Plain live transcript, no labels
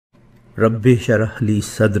Rabbi शरह ली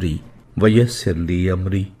सदरी वयस्सिर ली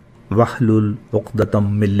अमरी वहलुल उक़दतम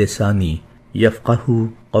मिन लिसानी यफ़क़हू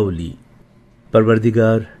क़ौली।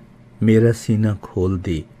 परवरदिगार, मेरा सीना खोल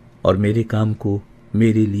दे और मेरे काम को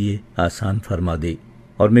मेरे लिए आसान फरमा दे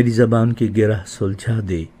और मेरी ज़बान की गिरह सुलझा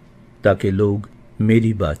दे ताकि लोग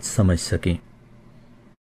मेरी बात समझ सकें।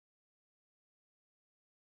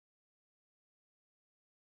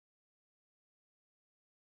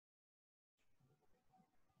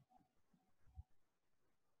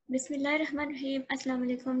 Bismillahirrahmanirrahim. Assalamu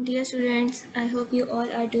alaikum, dear students. I hope you all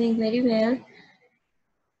are doing very well.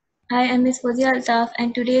 I am Ms. Fouzia Altaf,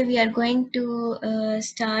 and today we are going to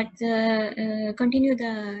continue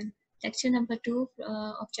the lecture number 2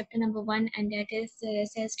 of chapter number 1, and that is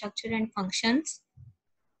cell structure and functions.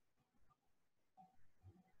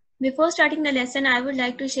 Before starting the lesson, I would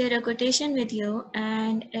like to share a quotation with you,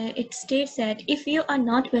 and it states that if you are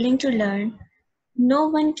not willing to learn, no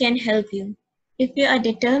one can help you. If you are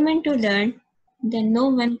determined to learn, then no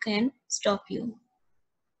one can stop you.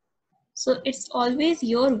 So it's always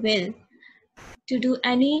your will to do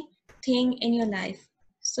anything in your life.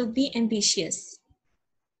 So be ambitious.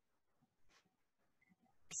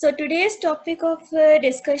 So today's topic of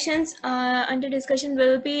discussions under discussion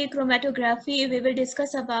will be chromatography. We will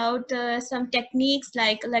discuss about some techniques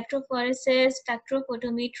like electrophoresis,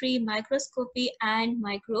 spectrophotometry, microscopy, and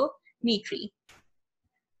micrometry.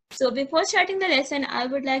 So before starting the lesson, I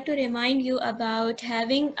would like to remind you about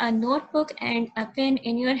having a notebook and a pen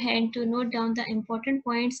in your hand to note down the important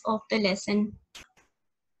points of the lesson.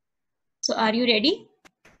 So are you ready?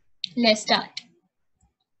 Let's start.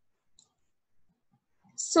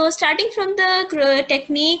 So starting from the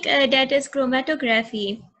technique that is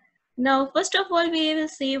chromatography. Now, first of all, we will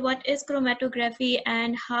see what is chromatography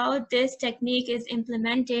and how this technique is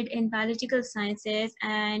implemented in biological sciences,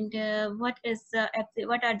 and what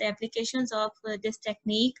are the applications of this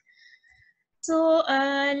technique. So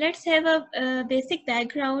let's have a basic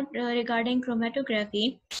background regarding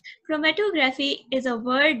chromatography. Chromatography is a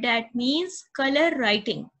word that means color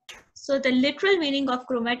writing. So the literal meaning of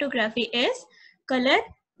chromatography is color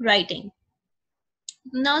writing.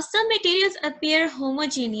 Now, some materials appear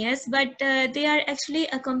homogeneous, but they are actually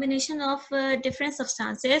a combination of different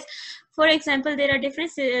substances. For example, there are different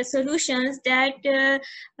solutions that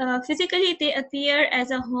physically they appear as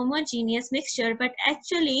a homogeneous mixture, but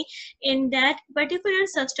actually in that particular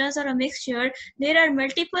substance or a mixture, there are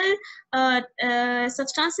multiple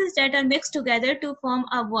substances that are mixed together to form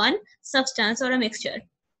a one substance or a mixture.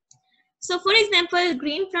 So for example,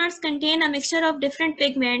 green plants contain a mixture of different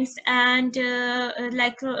pigments and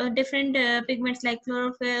different pigments like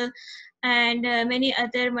chlorophyll and many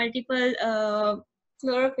other multiple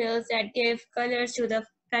chlorophylls that give colors to the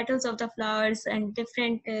petals of the flowers and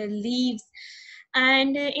different leaves.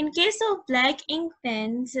 And in case of black ink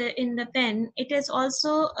pens in the pen, it is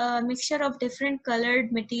also a mixture of different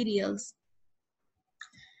colored materials.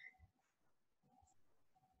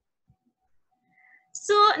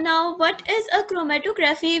 So now what is a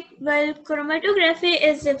chromatography? Well, chromatography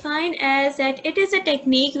is defined as that it is a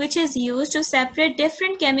technique which is used to separate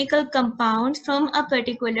different chemical compounds from a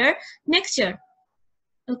particular mixture.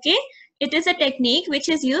 Okay, it is a technique which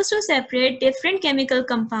is used to separate different chemical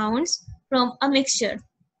compounds from a mixture.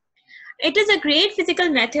 It is a great physical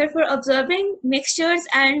method for observing mixtures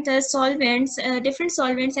and solvents, different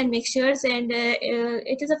solvents and mixtures, and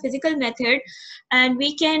it is a physical method, and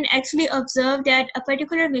we can actually observe that a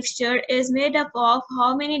particular mixture is made up of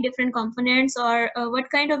how many different components or what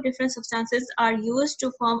kind of different substances are used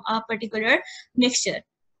to form a particular mixture.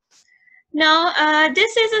 Now,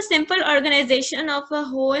 this is a simple organization of a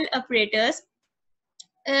whole apparatus.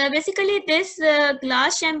 Basically, this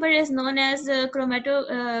glass chamber is known as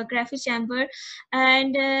chromatography chamber,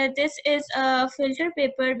 and this is a filter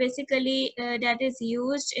paper basically that is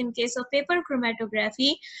used in case of paper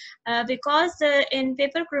chromatography, because in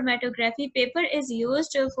paper chromatography, paper is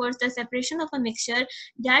used for the separation of a mixture.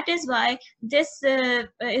 That is why this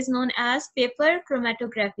is known as paper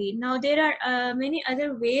chromatography. Now, there are many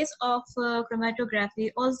other ways of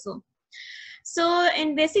chromatography also. So,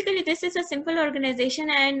 and basically this is a simple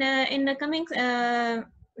organization, and in the coming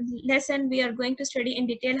lesson we are going to study in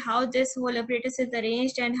detail how this whole apparatus is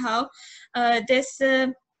arranged and how this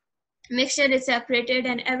mixture is separated,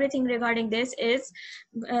 and everything regarding this is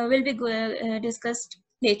will be discussed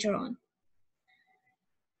later on.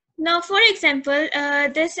 Now, for example,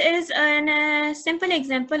 this is a simple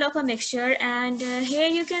example of a mixture, and here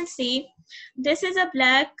you can see this is a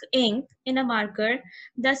black ink in a marker.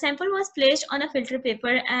 The sample was placed on a filter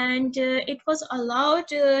paper, and it was allowed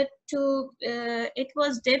it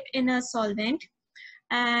was dipped in a solvent,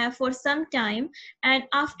 for some time, and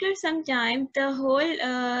after some time the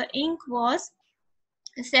whole ink was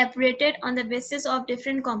separated on the basis of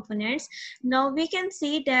different components. Now we can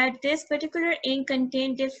see that this particular ink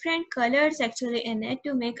contained different colors actually in it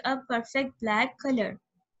to make a perfect black color.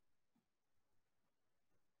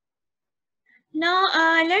 Now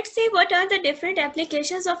let's see what are the different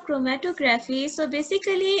applications of chromatography. So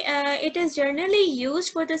basically it is generally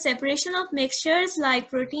used for the separation of mixtures like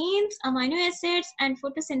proteins, amino acids, and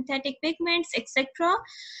photosynthetic pigments, etc.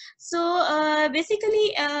 So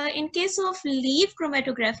basically in case of leaf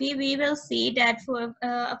chromatography, we will see that for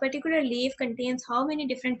a particular leaf contains how many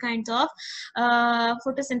different kinds of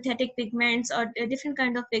photosynthetic pigments or different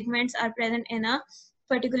kind of pigments are present in a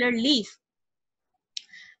particular leaf.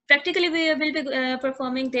 Practically we will be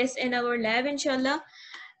performing this in our lab, inshallah.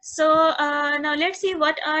 So now let's see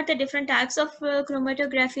what are the different types of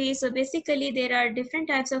chromatography. So basically there are different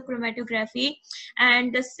types of chromatography,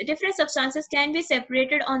 and the different substances can be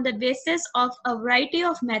separated on the basis of a variety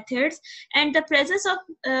of methods and the presence of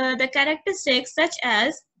the characteristics such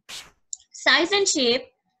as size and shape,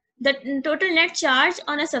 the total net charge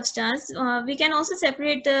on a substance. We can also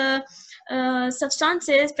separate the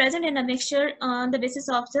substances present in a mixture on the basis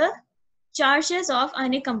of the charges of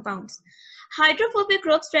ionic compounds. Hydrophobic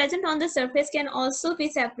groups present on the surface can also be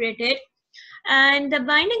separated, and the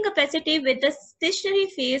binding capacity with the stationary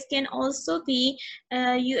phase can also be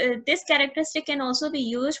this characteristic can also be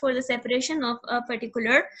used for the separation of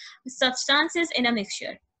particular substances in a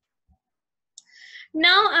mixture.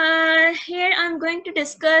 Now here I'm going to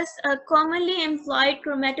discuss commonly employed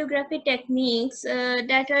chromatography techniques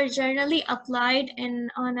that are generally applied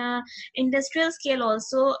on a industrial scale,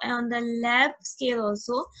 also on the lab scale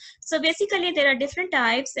also. So basically there are different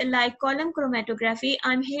types like column chromatography.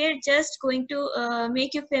 I'm here just going to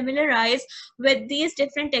make you familiarize with these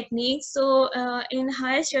different techniques. So in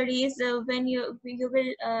higher studies, when you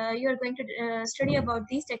are going to study about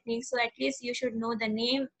these techniques, so at least you should know the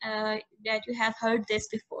name that you have heard this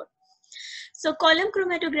before. So column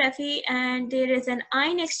chromatography, and there is an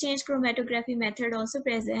ion exchange chromatography method also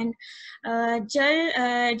present.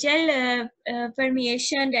 Gel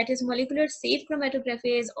permeation, that is molecular safe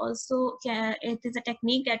chromatography, is also it is a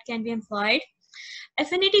technique that can be employed.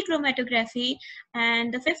 Affinity chromatography,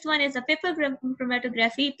 and the fifth one is a paper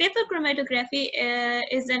chromatography. Paper chromatography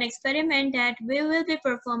is an experiment that we will be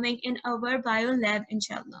performing in our bio lab,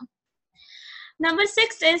 inshallah. Number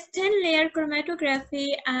 6 is thin layer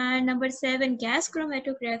chromatography, and number 7 gas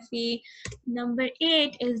chromatography. Number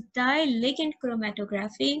 8 is dye ligand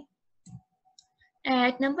chromatography.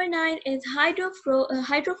 At number 9 is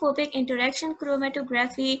hydrophobic interaction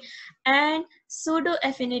chromatography and pseudo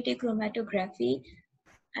affinity chromatography.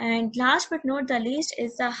 And last but not the least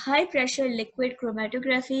is the high pressure liquid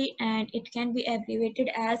chromatography, and it can be abbreviated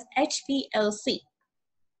as HPLC.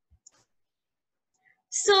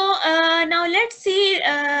 So now let's see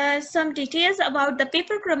some details about the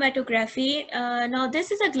paper chromatography. Now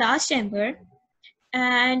this is a glass chamber,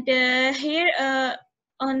 and here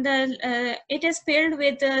on the it is filled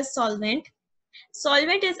with solvent.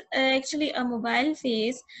 Solvent is actually a mobile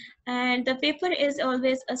phase, and the paper is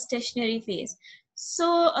always a stationary phase. So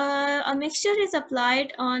a mixture is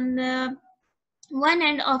applied on one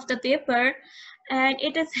end of the paper, and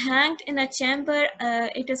it is hanged in a chamber.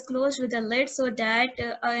 It is closed with a lid so that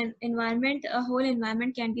a whole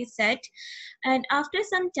environment can be set. And after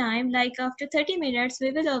some time, like after 30 minutes,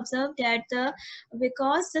 we will observe that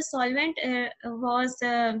because the solvent was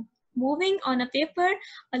moving on a paper,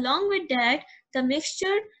 along with that the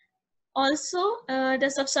mixture also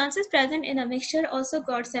the substances present in a mixture also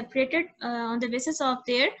got separated on the basis of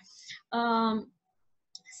their um,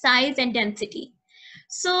 size and density.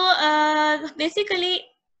 So basically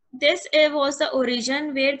this was the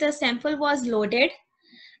origin where the sample was loaded,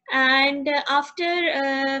 and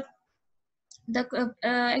after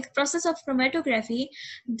the process of chromatography,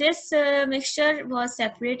 this mixture was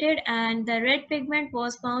separated, and the red pigment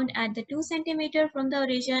was found at the 2 centimeter from the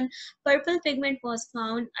origin, purple pigment was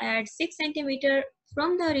found at 6 centimeter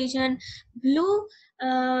from the origin, blue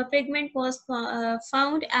pigment was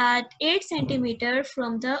found at 8 centimeter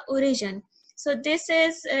from the origin. So this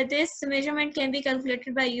measurement can be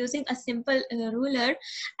calculated by using a simple ruler.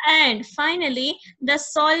 And finally, the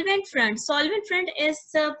solvent front. Solvent front is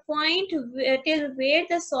the point till where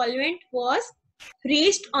the solvent was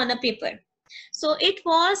reached on a paper. So it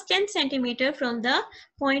was 10 centimeter from the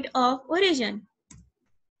point of origin.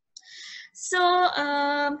 So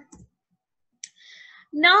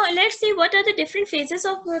now let's see what are the different phases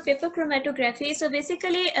of paper chromatography. So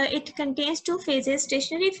basically it contains two phases,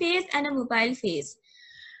 stationary phase and a mobile phase.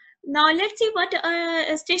 Now let's see what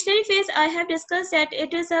stationary phase. I have discussed that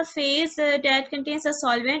it is a phase that contains a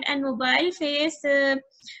solvent, and mobile phase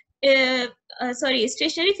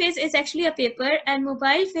stationary phase is actually a paper, and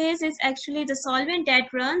mobile phase is actually the solvent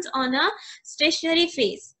that runs on a stationary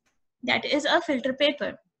phase, that is a filter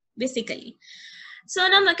paper basically. So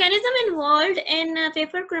the mechanism involved in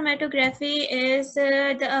paper chromatography is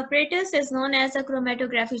the apparatus is known as a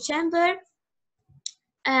chromatography chamber,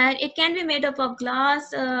 and it can be made up of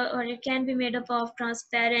glass or it can be made up of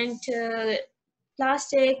transparent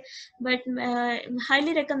plastic, but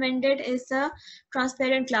highly recommended is the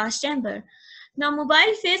transparent glass chamber. Now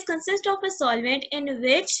mobile phase consists of a solvent in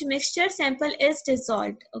which mixture sample is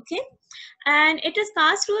dissolved, okay, and it is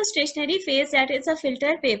passed through a stationary phase, that is a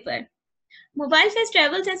filter paper. Mobile phase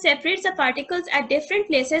travels and separates the particles at different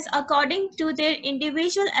places according to their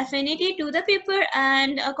individual affinity to the paper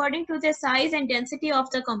and according to the size and density of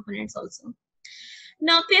the components also.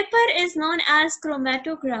 Now paper is known as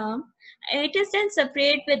chromatogram. It is then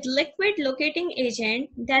separated with liquid locating agent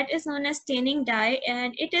that is known as staining dye,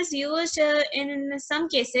 and it is used in some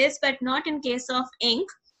cases but not in case of ink.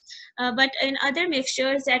 But in other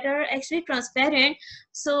mixtures that are actually transparent,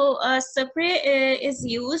 so a spray is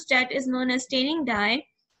used that is known as staining dye.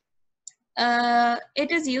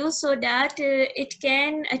 It is used so that it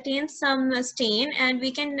can attain some stain, and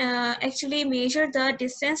we can actually measure the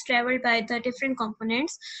distance traveled by the different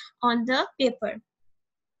components on the paper.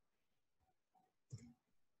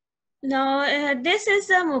 Now this is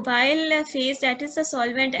the mobile phase, that is the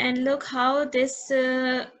solvent, and look how this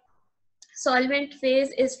solvent phase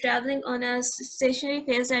is traveling on a stationary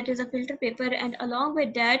phase, that is a filter paper, and along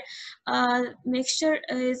with that mixture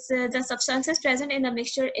is the substances present in the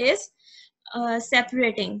mixture is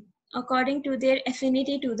separating according to their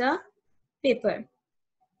affinity to the paper,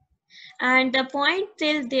 and the point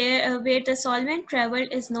till there where the solvent traveled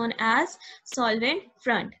is known as solvent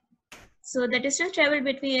front. So the distance traveled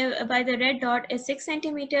between by the red dot is 6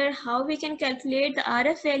 centimeter. How we can calculate the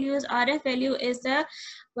RF values? RF value is the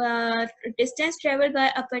distance traveled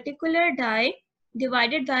by a particular dye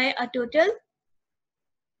divided by a total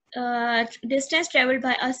distance traveled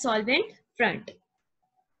by a solvent front.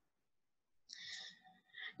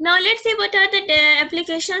 Now let's see what are the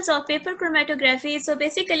applications of paper chromatography. So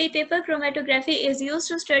basically paper chromatography is used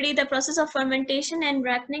to study the process of fermentation and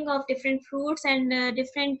ripening of different fruits and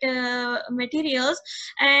different materials,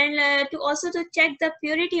 and to also to check the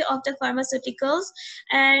purity of the pharmaceuticals,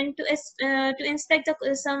 and to inspect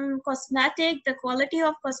some cosmetic, the quality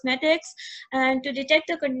of cosmetics, and to detect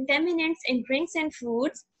the contaminants in drinks and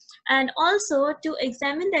foods, and also to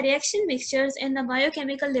examine the reaction mixtures in the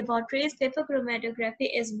biochemical laboratories. Paper chromatography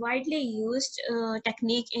is widely used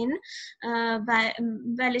technique in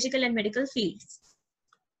biological and medical fields.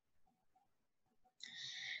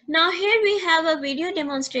 Now here we have a video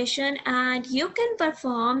demonstration, and you can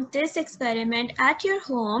perform this experiment at your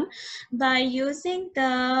home by using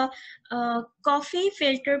the coffee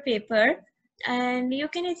filter paper, and you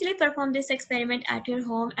can easily perform this experiment at your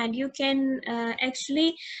home, and you can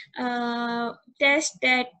actually test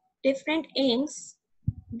that different inks,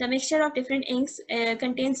 the mixture of different inks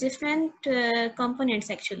contains different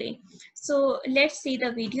components actually. So let's see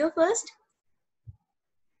the video first.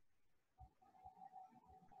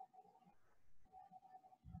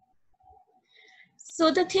 So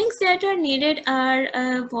the things that are needed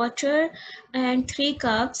are water and 3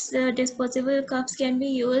 cups. Disposable cups can be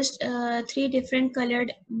used, 3 different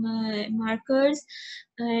colored markers,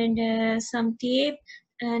 and some tape,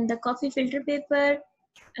 and the coffee filter paper,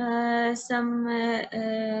 some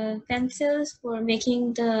pencils for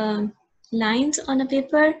making the lines on a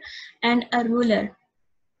paper, and a ruler.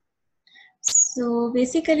 So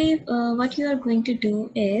basically what you are going to do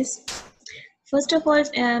is, first of all,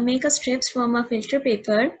 make a strips from a filter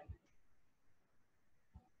paper.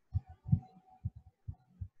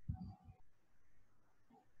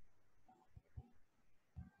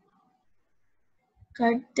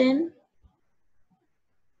 Cut them.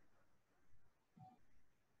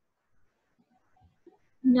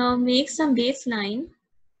 Now make some baseline.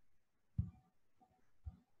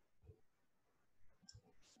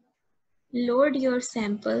 Load your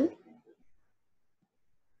sample.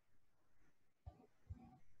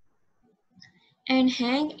 And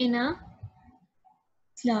hang in a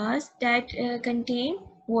glass that contain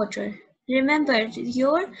water. Remember,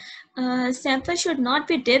 your sample should not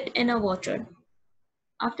be dipped in a water.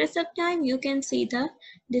 After some time, you can see the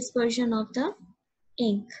dispersion of the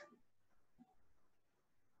ink.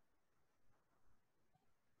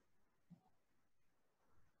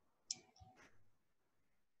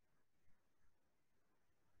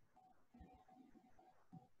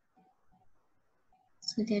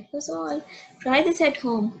 So that was all. Try this at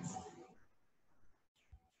home.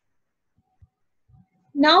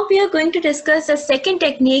 Now we are going to discuss the second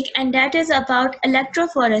technique, and that is about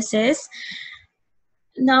electrophoresis.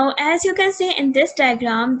 Now, as you can see in this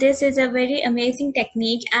diagram, this is a very amazing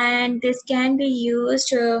technique, and this can be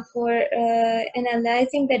used for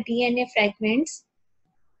analyzing the DNA fragments.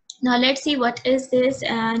 Now let's see what is this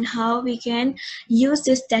and how we can use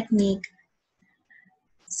this technique.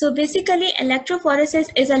 So basically, electrophoresis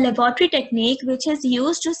is a laboratory technique which is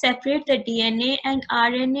used to separate the DNA and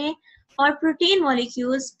RNA or protein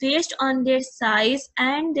molecules based on their size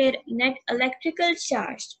and their net electrical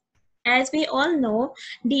charge. As we all know,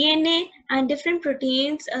 DNA and different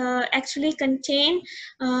proteins actually contain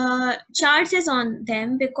charges on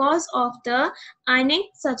them because of the ionic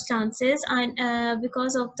substances and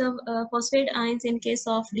because of the phosphate ions in case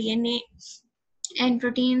of DNA, and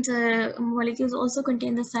proteins molecules also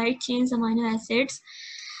contain the side chains amino acids.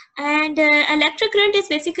 And electric current is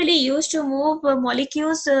basically used to move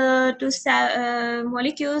molecules so that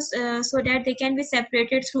they can be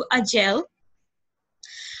separated through a gel.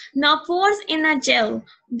 Now pores in a gel,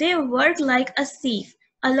 they work like a sieve,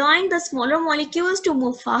 allowing the smaller molecules to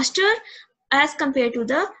move faster as compared to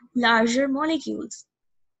the larger molecules.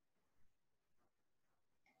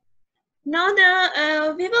 Now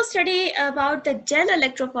we will study about the gel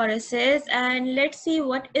electrophoresis, and let's see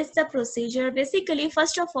what is the procedure. Basically,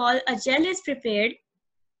 first of all, a gel is prepared,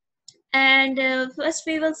 and first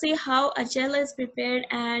we will see how a gel is prepared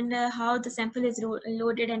and how the sample is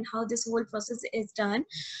loaded and how this whole process is done.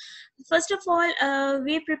 First of all,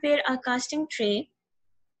 we prepare a casting tray,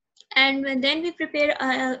 and then we prepare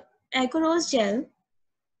a agarose gel.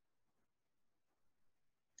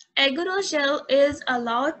 Agarose gel is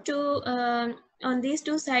allowed to, on these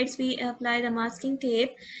two sides we apply the masking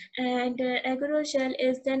tape, and agarose gel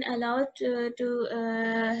is then allowed to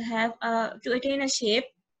attain a shape.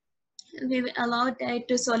 We will allow that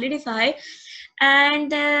to solidify,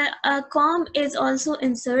 and a comb is also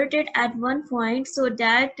inserted at one point so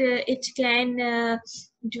that it can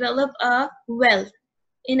develop a well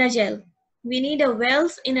in a gel. We need a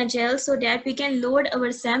wells in a gel so that we can load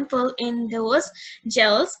our sample in those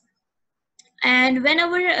gels. And when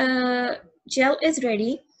our gel is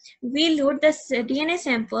ready, we load the DNA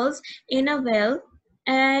samples in a well,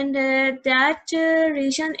 and that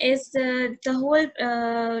region is the whole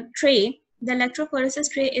tray. The electrophoresis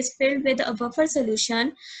tray is filled with a buffer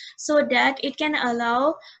solution so that it can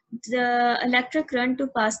allow the electric current to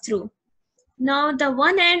pass through. Now, the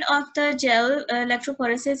one end of the gel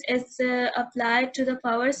electrophoresis is applied to the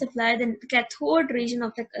power supply, the cathode region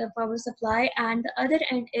of the power supply, and the other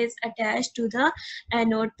end is attached to the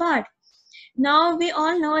anode part. Now, we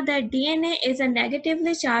all know that DNA is a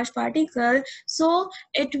negatively charged particle, so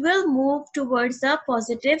it will move towards the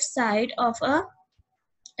positive side of a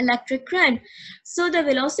electric current. So the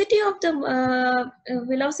velocity of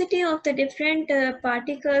the different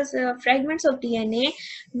particles, fragments of DNA,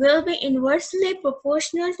 will be inversely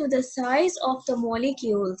proportional to the size of the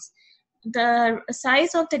molecules, the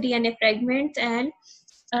size of the DNA fragments, and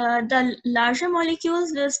the larger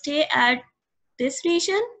molecules will stay at this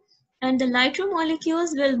region, and the lighter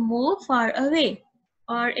molecules will move far away,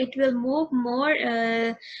 or it will move more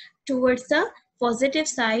towards the positive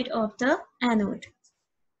side of the anode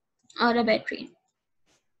or a battery.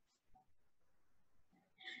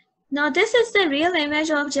 Now this is the real image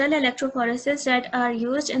of gel electrophoresis that are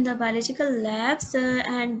used in the biological labs,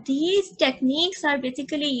 and these techniques are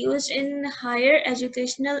basically used in higher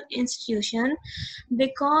educational institution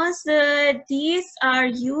because these are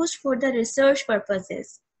used for the research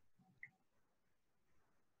purposes.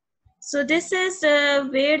 So this is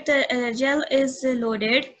where the gel is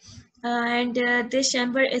loaded, and this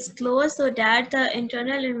chamber is closed so that the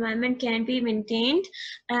internal environment can be maintained,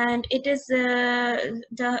 and it is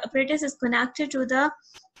the apparatus is connected to the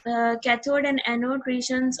cathode and anode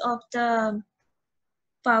regions of the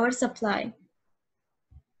power supply.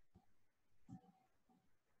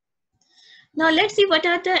 Now let's see what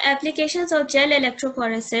are the applications of gel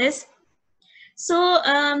electrophoresis. So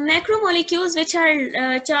macromolecules, which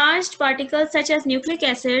are charged particles such as nucleic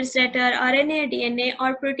acids that are RNA, DNA,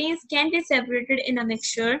 or proteins, can be separated in a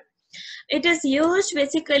mixture. It is used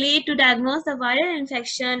basically to diagnose the viral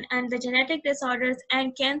infection and the genetic disorders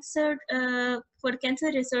and cancer, for cancer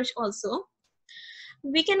research also.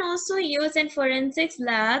 We can also use in forensics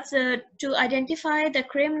labs to identify the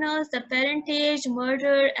criminals, the parentage,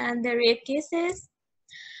 murder, and the rape cases.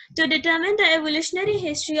 to determine the evolutionary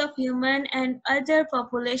history of human and other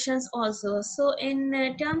populations also. So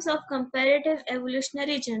in terms of comparative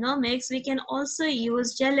evolutionary genomics, we can also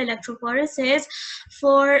use gel electrophoresis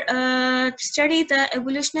for study the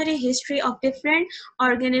evolutionary history of different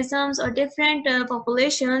organisms or different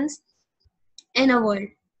populations in a world.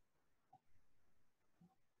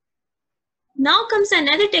 Now comes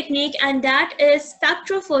another technique, and that is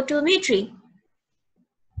spectrophotometry.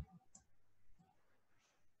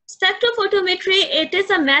 Spectrophotometry, it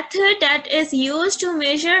is a method that is used to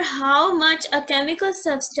measure how much a chemical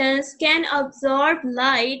substance can absorb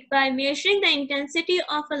light by measuring the intensity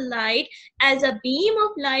of a light as a beam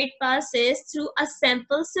of light passes through a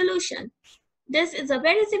sample solution. This is a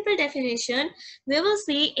very simple definition. We will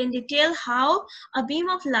see in detail how a beam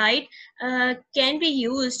of light can be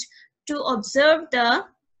used to observe the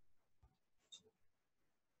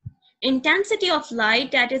intensity of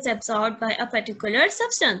light that is absorbed by a particular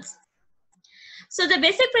substance. So the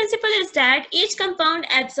basic principle is that each compound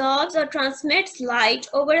absorbs or transmits light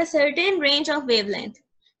over a certain range of wavelength.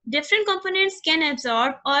 Different components can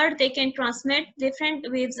absorb or they can transmit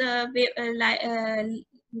different waves. They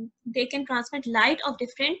can transmit light of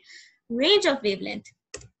different range of wavelength.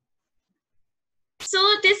 So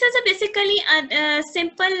this is basically a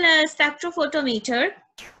simple spectrophotometer.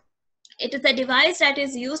 It is a device that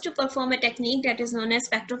is used to perform a technique that is known as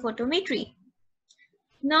spectrophotometry.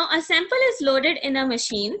 Now a sample is loaded in a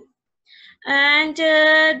machine, and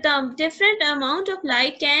the different amount of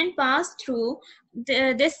light can pass through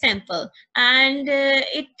this sample, and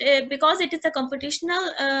because it is a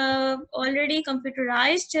computational already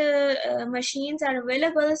computerized machines are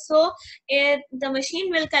available, so the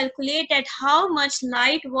machine will calculate that how much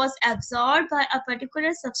light was absorbed by a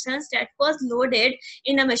particular substance that was loaded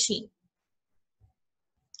in a machine.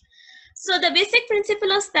 So the basic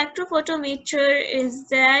principle of spectrophotometer is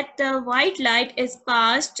that the white light is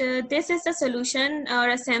passed. This is a solution or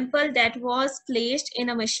a sample that was placed in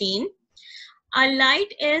a machine. A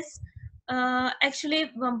light is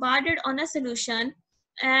actually bombarded on a solution,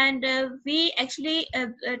 and we actually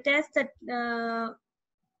test the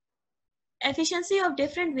efficiency of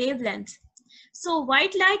different wavelengths. So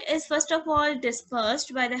white light is first of all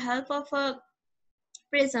dispersed by the help of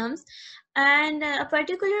prisms, and a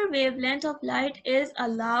particular wavelength of light is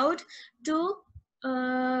allowed to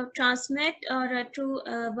transmit or to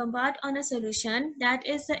bombard on a solution, that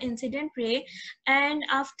is the incident ray. And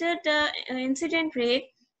after the incident ray,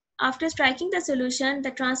 after striking the solution,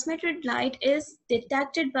 the transmitted light is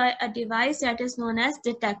detected by a device that is known as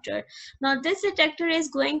detector. Now this detector is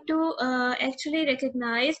going to actually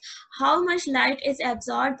recognize how much light is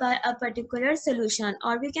absorbed by a particular solution,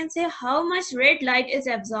 or we can say how much red light is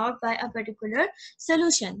absorbed by a particular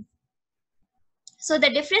solution. So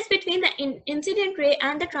the difference between the incident ray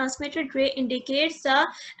and the transmitted ray indicates the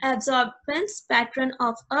absorbance pattern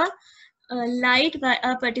of a light by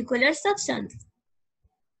a particular substance.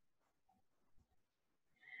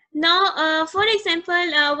 Now, for example,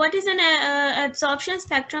 what is an absorption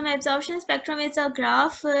spectrum? Absorption spectrum is a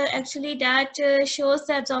graph actually that shows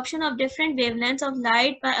the absorption of different wavelengths of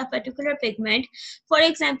light by a particular pigment. For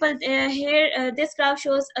example, here this graph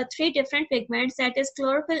shows 3 different pigments, that is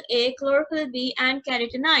chlorophyll A, chlorophyll B, and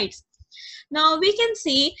carotenoids. Now we can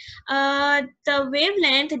see the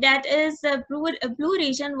wavelength, that is the blue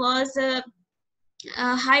region, was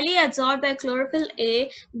highly absorbed by chlorophyll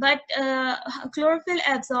A, but chlorophyll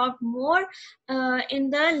absorbed more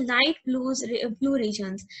in the light blue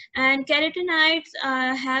regions, and carotenoids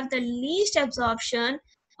have the least absorption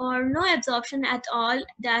or no absorption at all,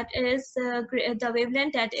 that is the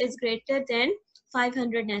wavelength that is greater than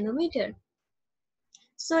 500 nanometer.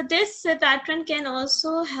 So this pattern can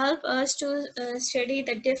also help us to study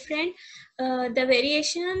the different the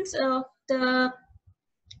variations of the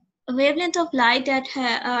wavelength of light that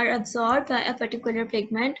are absorbed by a particular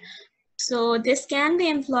pigment. So this can be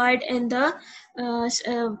employed in the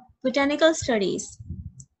botanical studies.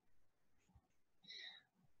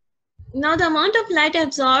 Now the amount of light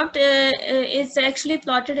absorbed is actually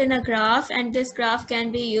plotted in a graph, and this graph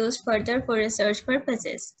can be used further for research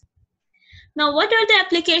purposes. Now, what are the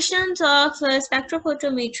applications of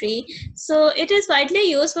spectrophotometry? So it is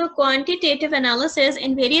widely used for quantitative analysis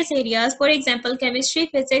in various areas. For example, chemistry,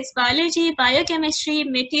 physics, biology, biochemistry,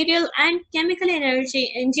 material and chemical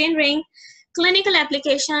energy engineering, clinical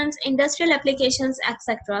applications, industrial applications,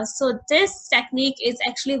 etc. So this technique is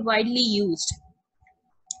actually widely used,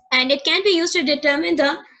 and it can be used to determine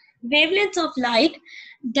the wavelengths of light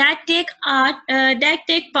that take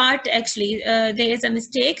part actually there is a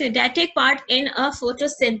mistake, that take part in a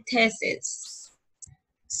photosynthesis.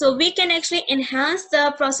 So we can actually enhance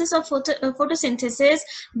the process of photosynthesis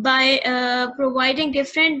by providing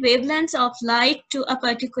different wavelengths of light to a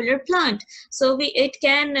particular plant. So it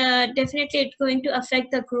can definitely, it's going to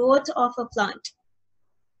affect the growth of a plant.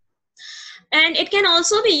 And it can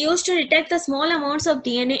also be used to detect the small amounts of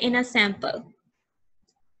DNA in a sample.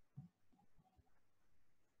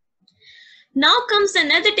 Now comes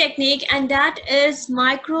another technique, and that is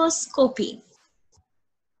microscopy.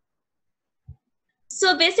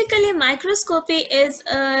 So basically, microscopy is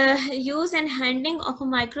use and handling of a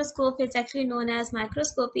microscope is actually known as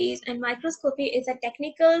microscopy, and microscopy is a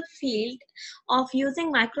technical field of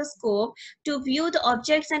using microscope to view the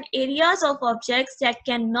objects and areas of objects that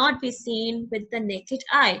cannot be seen with the naked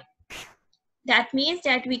eye. That means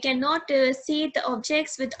that we cannot see the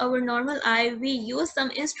objects with our normal eye. We use some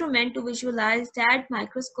instrument to visualize that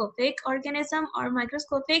microscopic organism or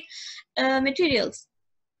microscopic materials.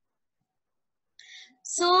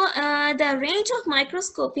 So the range of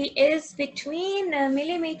microscopy is between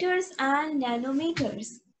millimeters and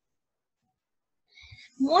nanometers.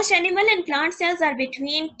 Most animal and plant cells are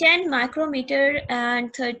between 10 micrometer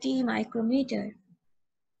and 30 micrometer.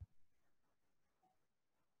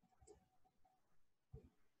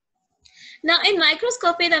 Now in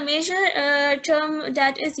microscopy, the major term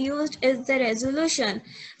that is used is the resolution.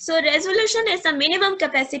 So resolution is the minimum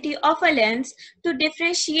capacity of a lens to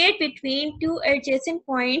differentiate between two adjacent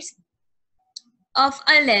points of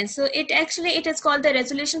a lens. So it is called the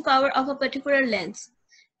resolution power of a particular lens.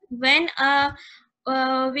 When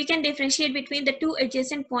we can differentiate between the two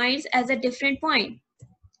adjacent points as a different point.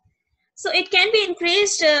 So it can be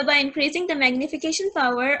increased by increasing the magnification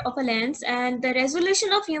power of a lens, and the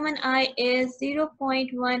resolution of human eye is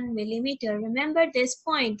 0.1 millimeter. Remember this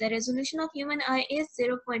point, the resolution of human eye is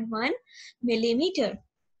 0.1 millimeter.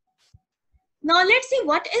 Now let's see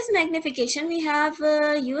what is magnification. We have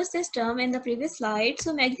used this term in the previous slide.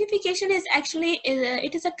 So magnification is actually,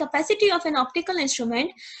 it is a capacity of an optical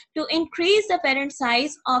instrument to increase the apparent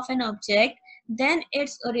size of an object than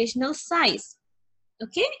its original size.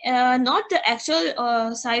 Okay, not the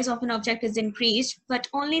actual size of an object is increased, but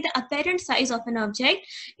only the apparent size of an object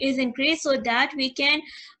is increased, so that we can,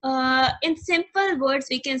 in simple words,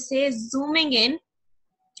 we can say zooming in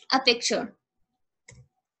a picture.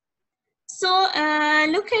 So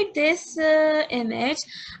look at this image.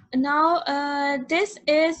 Now this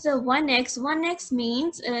is 1x. 1x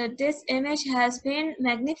means this image has been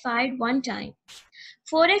magnified 1 time.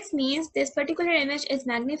 4x means this particular image is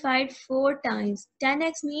magnified 4 times.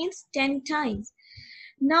 10x means 10 times.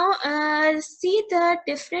 Now see the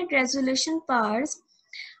different resolution powers.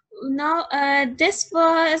 Now this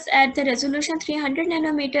was at the resolution 300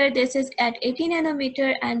 nanometer, this is at 80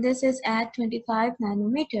 nanometer, and this is at 25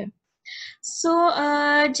 nanometer. So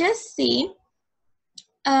just see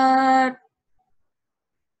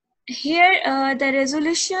here the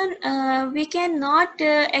resolution, we cannot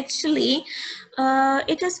actually,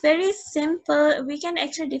 it is very simple. We can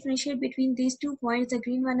actually differentiate between these 2 points, the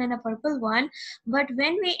green one and a purple one. But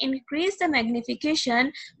when we increase the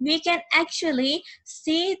magnification, we can actually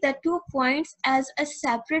see the 2 points as a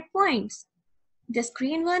separate points, this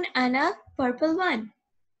green one and a purple one.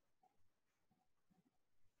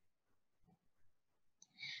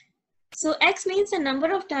 So x means the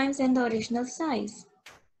number of times in the original size.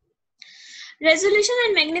 Resolution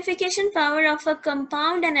and magnification power of a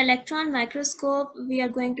compound and electron microscope. We are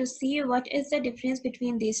going to see what is the difference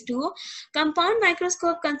between these two. Compound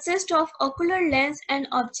microscope consists of ocular lens and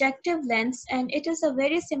objective lens, and it is a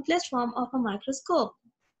very simplest form of a microscope.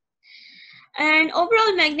 And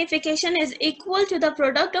overall magnification is equal to the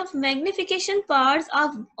product of magnification powers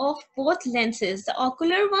of both lenses, the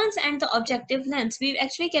ocular ones and the objective lens. We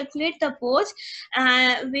actually calculate the both,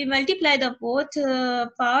 we multiply the both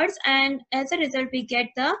powers, and as a result we get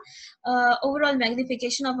the overall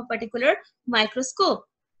magnification of a particular microscope.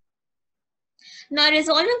 Now,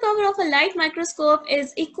 resolving power of a light microscope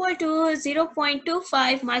is equal to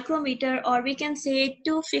 0.25 micrometer, or we can say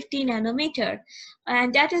 250 nanometer,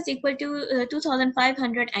 and that is equal to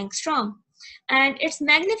 2500 angstrom. And its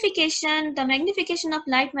magnification, the magnification of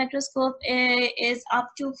light microscope is up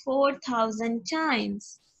to 4000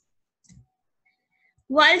 times.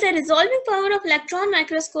 While the resolving power of electron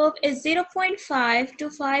microscope is 0.5 to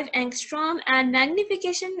 5 angstrom, and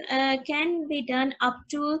magnification can be done up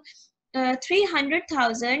to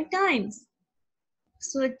 300,000 times.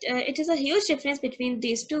 So it is a huge difference between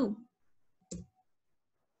these two.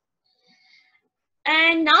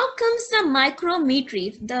 And now comes the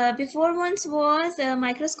micrometry. The before ones was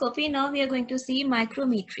microscopy. Now we are going to see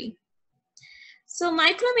micrometry. So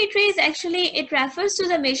micrometry is actually, it refers to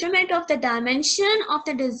the measurement of the dimension of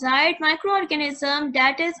the desired microorganism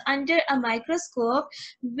that is under a microscope,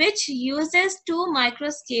 which uses two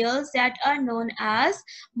microscales that are known as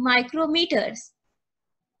micrometers.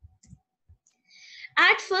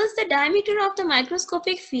 At first, the diameter of the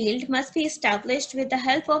microscopic field must be established with the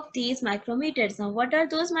help of these micrometers. Now, what are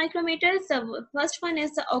those micrometers? The first one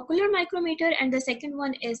is the ocular micrometer, and the second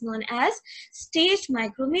one is known as stage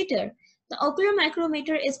micrometer. The ocular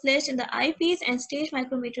micrometer is placed in the eyepiece, and stage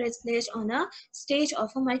micrometer is placed on a stage of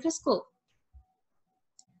a microscope.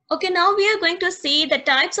 Okay, now we are going to see the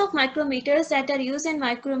types of micrometers that are used in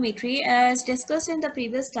micrometry as discussed in the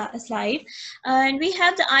previous slide. And we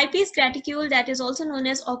have the eyepiece graticule, that is also known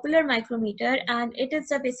as ocular micrometer, and it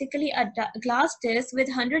is basically a glass disc with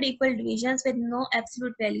 100 equal divisions with no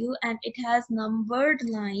absolute value, and it has numbered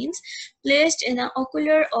lines placed in an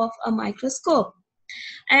ocular of a microscope.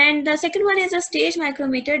 And the second one is a stage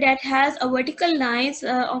micrometer that has a vertical lines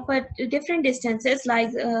of a different distances,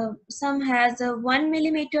 like some has a 1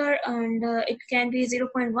 millimeter, and it can be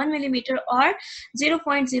 0.1 millimeter or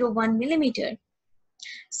 0.01 millimeter.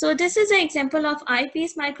 So this is an example of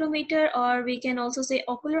eyepiece micrometer, or we can also say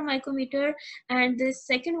ocular micrometer. And this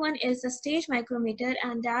second one is a stage micrometer,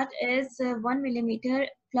 and that is 1 millimeter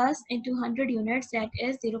plus into 100 units, that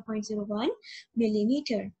is 0.01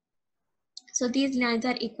 millimeter. So these lines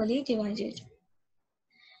are equally divided.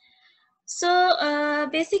 So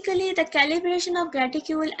basically the calibration of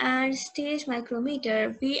graticule and stage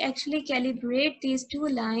micrometer, we actually calibrate these two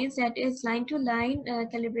lines, that is line to line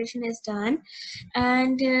calibration is done,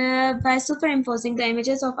 and by superimposing the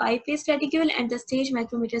images of eyepiece graticule and the stage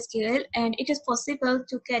micrometer scale, and it is possible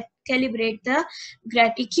to calibrate the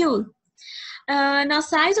graticule. Now,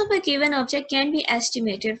 size of a given object can be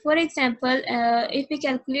estimated. For example, if we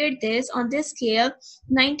calculate this on this scale,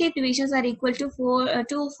 90 divisions are equal to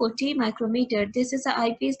 240 micrometer. This is the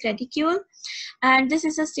eyepiece graticule, and this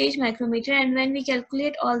is a stage micrometer. And when we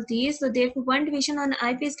calculate all these, so therefore one division on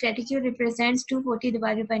eyepiece graticule represents 240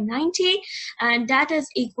 divided by 90, and that is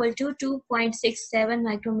equal to 2.67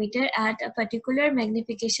 micrometer at a particular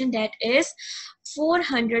magnification, that is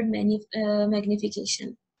 400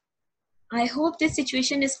 magnification. I hope this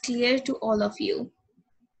situation is clear to all of you.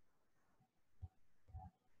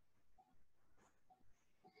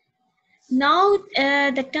 Now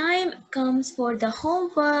the time comes for the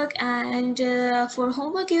homework, and for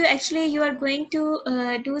homework you are going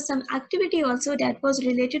to do some activity also that was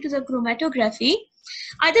related to the chromatography.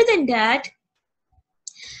 Other than that,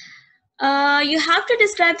 you have to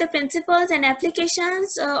describe the principles and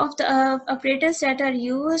applications of the operators that are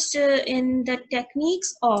used in the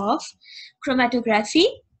techniques of chromatography,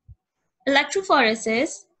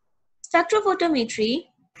 electrophoresis, spectrophotometry,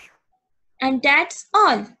 and that's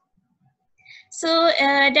all. So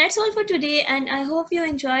that's all for today, and I hope you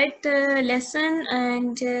enjoyed the lesson.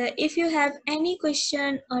 And if you have any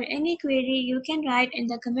question or any query, you can write in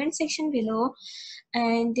the comment section below.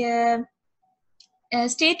 And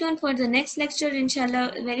stay tuned for the next lecture,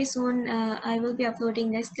 inshallah. Very soon I will be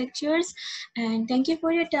uploading next lectures. And thank you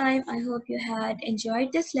for your time. I hope you had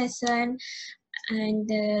enjoyed this lesson, and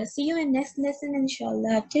see you in next lesson,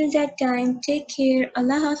 inshallah. Till that time, take care.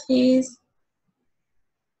 Allah Hafiz.